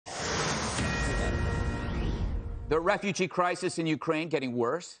The refugee crisis in Ukraine getting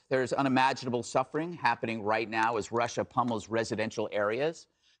worse. There's unimaginable suffering happening right now as Russia pummels residential areas.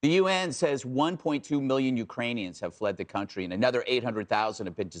 The UN says 1.2 million Ukrainians have fled the country and another 800,000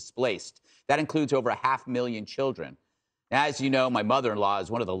 have been displaced. That includes over 500,000 children. Now, as you know, my mother-in-law is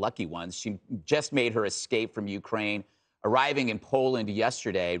one of the lucky ones. She just made her escape from Ukraine, arriving in Poland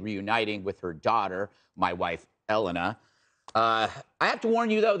yesterday, reuniting with her daughter, my wife, Elena. I have to warn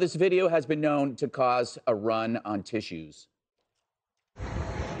you, though, this video has been known to cause a run on tissues.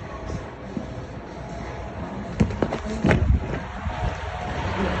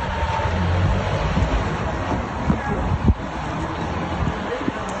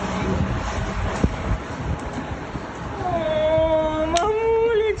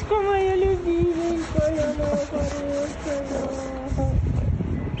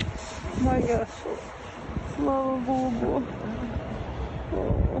 Моя, слава Богу.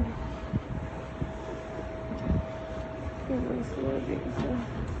 Какой сладенький.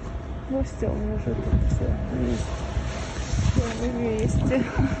 Ну все, мы уже тут все вместе. Все, мы вместе.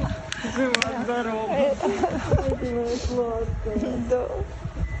 Жива, здорова. Моя сладкая. Да.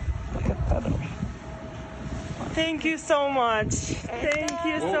 Как хорошо. Thank you so much. Thank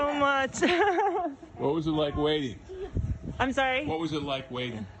you so much. What was it like waiting? I'm sorry? What was it like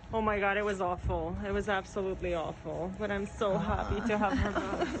waiting? Oh my God, it was awful. It was absolutely awful. But I'm so happy to have her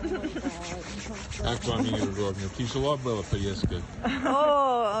back. Как вам неудобно? Тяжело было поездка?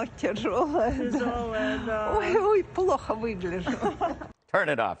 О, тяжелая. Тяжелая, да. Ой, плохо выгляжу. Turn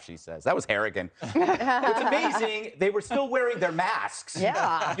it off, she says. That was Harrigan. It's amazing. They were still wearing their masks.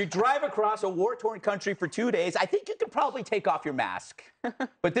 Yeah. You drive across a war-torn country for 2 days. I think you could probably take off your mask.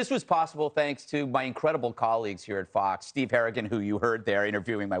 But this was possible thanks to my incredible colleagues here at Fox, Steve Harrigan, who you heard there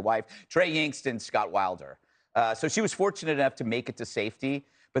interviewing my wife, Trey Yingst, and Scott Wilder. So she was fortunate enough to make it to safety,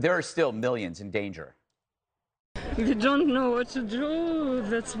 but there are still millions in danger. We don't know what to do.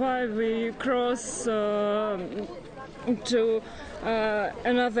 That's why we cross to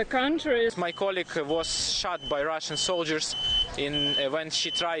another country. My colleague was shot by Russian soldiers when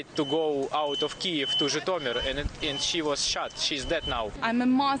she tried to go out of Kiev to Zhytomyr, and she was shot. She's dead now. I'm a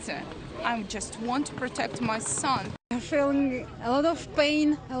mother. I just want to protect my son. I'm feeling a lot of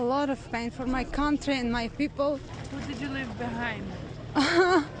pain for my country and my people. What did you leave behind?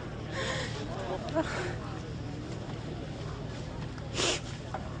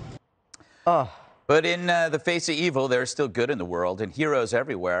 But in the face of evil, there's still good in the world and heroes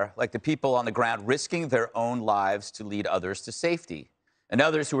everywhere, like the people on the ground risking their own lives to lead others to safety, and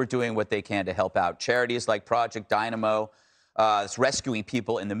others who are doing what they can to help out. Charities like Project Dynamo is rescuing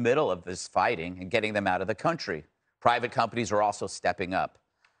people in the middle of this fighting and getting them out of the country. Private companies are also stepping up.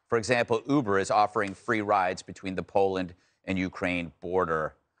 For example, Uber is offering free rides between the Poland and Ukraine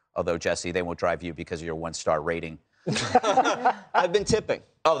border. Although, Jesse, they won't drive you because of your one-star rating. I've been tipping.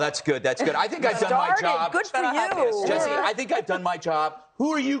 Oh, that's good. That's good. I think I've done my job. Good for you. Jesse, I think I've done my job.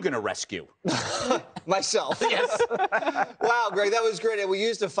 Who are you going to rescue? Myself. Yes. Wow, Greg, that was great. And we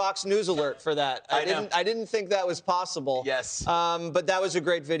used a Fox News alert for that. I didn't think that was possible. Yes. But that was a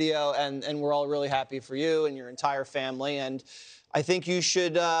great video, and we're all really happy for you and your entire family. And I think you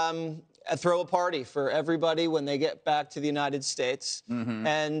should throw a party for everybody when they get back to the United States.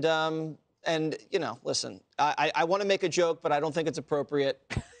 Mm-hmm. And, you know, listen, I want to make a joke, but I don't think it's appropriate,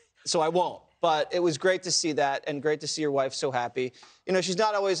 so I won't. But it was great to see that, and great to see your wife so happy. You know, she's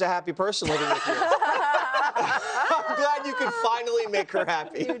not always a happy person living with you. I'm glad you could finally make her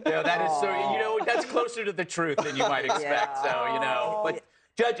happy. Yeah, that is so, you know, that's closer to the truth than you might expect. Yeah. So, you know. But,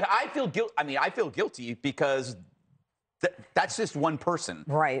 Judge, I feel guilty. I mean, I feel guilty because that's just one person.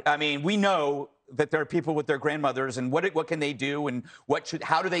 Right. I mean, we know that there are people with their grandmothers, and what can they do, and what do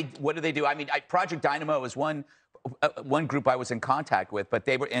they do? I mean, Project Dynamo is one group I was in contact with, but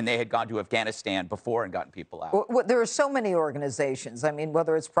they had gone to Afghanistan before and gotten people out. Well, there are so many organizations. I mean,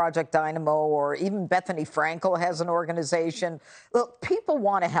 whether it's Project Dynamo or even Bethany Frankel has an organization. Look, people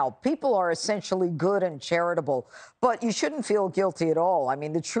want to help. People are essentially good and charitable, but you shouldn't feel guilty at all. I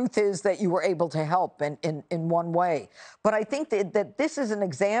mean, the truth is that you were able to help in one way. But I think that this is an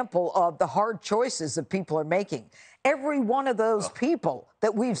example of the hard choices that people are making. Every one of those people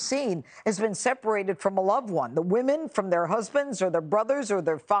that we've seen has been separated from a loved one. The women from their husbands or their brothers or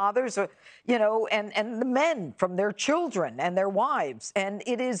their fathers, or, you know, and the men from their children and their wives. And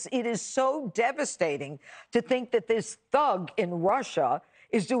it is so devastating to think that this thug in Russia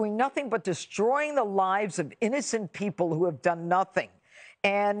is doing nothing but destroying the lives of innocent people who have done nothing.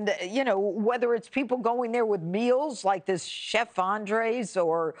 And, you know, whether it's people going there with meals like this Chef Andres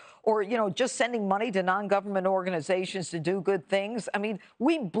or, you know, just sending money to non-government organizations to do good things. I mean,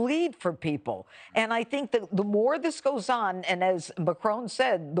 we bleed for people. And I think that the more this goes on, and as Macron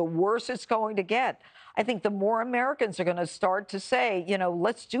said, the worse it's going to get. I think the more Americans are going to start to say, you know,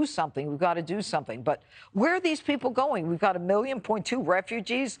 let's do something. We've got to do something. But where are these people going? We've got 1.2 million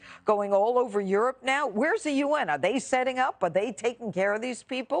refugees going all over Europe now. Where's the UN? Are they setting up? Are they taking care of these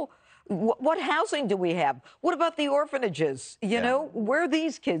people? What housing do we have? What about the orphanages? You know, where are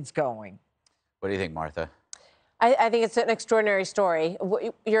these kids going? What do you think, Martha? I think it's an extraordinary story.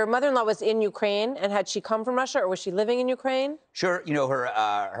 Your mother-in-law was in Ukraine, and had she come from Russia, or was she living in Ukraine? Sure. You know,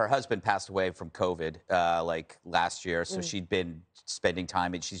 her husband passed away from COVID like last year, so she'd been spending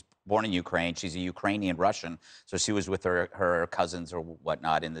time. And she's born in Ukraine. She's a Ukrainian Russian, so she was with her cousins or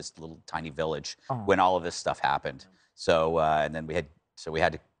whatnot in this little tiny village when all of this stuff happened. So and then we had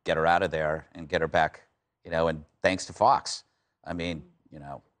to get her out of there and get her back. You know, and thanks to Fox. I mean, you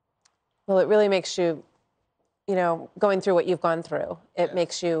know. Well, it really makes you, you know, going through what you've gone through, it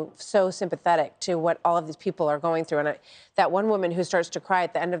makes you so sympathetic to what all of these people are going through. And that one woman who starts to cry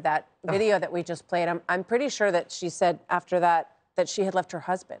at the end of that video that we just played, I'm pretty sure that she said after that she had left her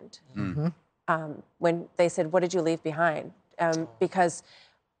husband. When they said, what did you leave behind? Because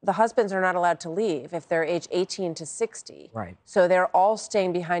the husbands are not allowed to leave if they're age 18 to 60. Right. So they're all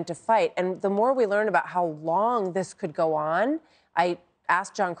staying behind to fight. And the more we learn about how long this could go on, I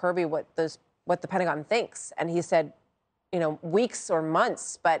asked John Kirby what the Pentagon thinks, and he said, you know, weeks or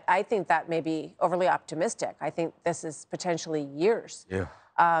months, but I think that may be overly optimistic. I think this is potentially years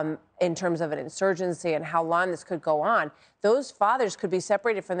in terms of an insurgency and how long this could go on. Those fathers could be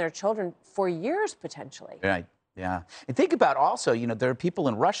separated from their children for years, potentially. Right, yeah. And think about also, you know, there are people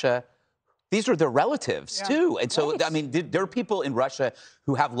in Russia, these are their relatives, too. And so, I mean, there are people in Russia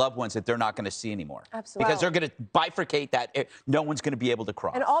who have loved ones that they're not going to see anymore. Absolutely. Because they're going to bifurcate that. No one's going to be able to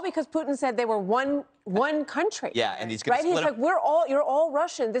cross. And all because Putin said they were one country. Yeah, and he's going to split split up. He's like, you're all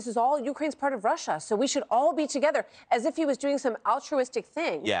Russian. This is all, Ukraine's part of Russia. So we should all be together, as if he was doing some altruistic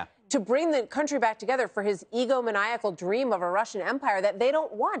thing to bring the country back together for his egomaniacal dream of a Russian empire that they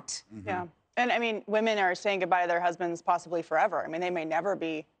don't want. Yeah. And I mean, women are saying goodbye to their husbands possibly forever. I mean, they may never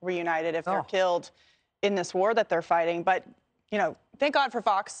be reunited if they're killed in this war that they're fighting. But, you know, thank God for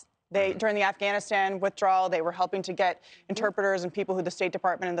Fox. During the Afghanistan withdrawal, they were helping to get interpreters and people who the State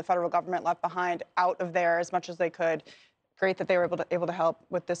Department and the federal government left behind out of there as much as they could. Great that they were able to help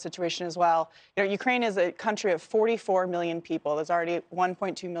with this situation as well. You know, Ukraine is a country of 44 million people. There's already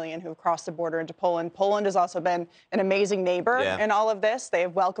 1.2 million who have crossed the border into Poland. Poland has also been an amazing neighbor in all of this. They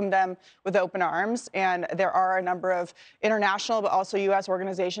have welcomed them with open arms. And there are a number of international, but also U.S.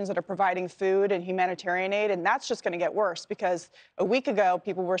 organizations that are providing food and humanitarian aid. And that's just going to get worse because a week ago,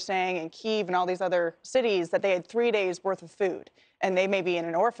 people were saying in Kyiv and all these other cities that they had 3 days worth of food. And they may be in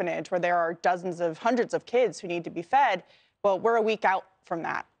an orphanage where there are hundreds of kids who need to be fed. Well, we're a week out from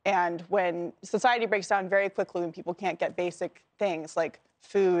that. And when society breaks down very quickly when people can't get basic things like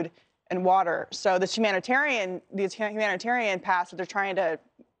food and water. So this humanitarian path that they're trying to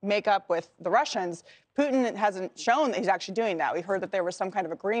make up with the Russians, Putin hasn't shown that he's actually doing that. We've heard that there was some kind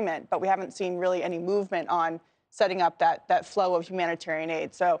of agreement, but we haven't seen really any movement on setting up that flow of humanitarian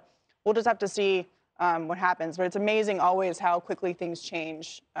aid. So we'll just have to see what happens. But it's amazing always how quickly things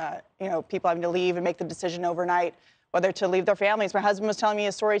change. You know, people having to leave and make the decision overnight whether to leave their families. My husband was telling me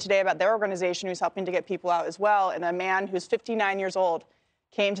a story today about their organization who's helping to get people out as well. And a man who's 59 years old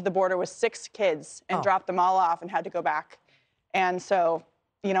came to the border with 6 kids and dropped them all off and had to go back. And so,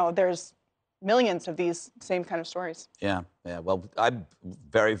 you know, there's millions of these same kind of stories. Yeah. Well, I'm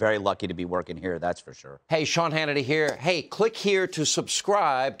very, very lucky to be working here, that's for sure. Hey, Sean Hannity here. Hey, click here to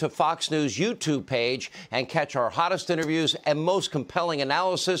subscribe to Fox News YouTube page and catch our hottest interviews and most compelling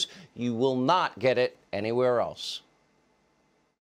analysis. You will not get it anywhere else.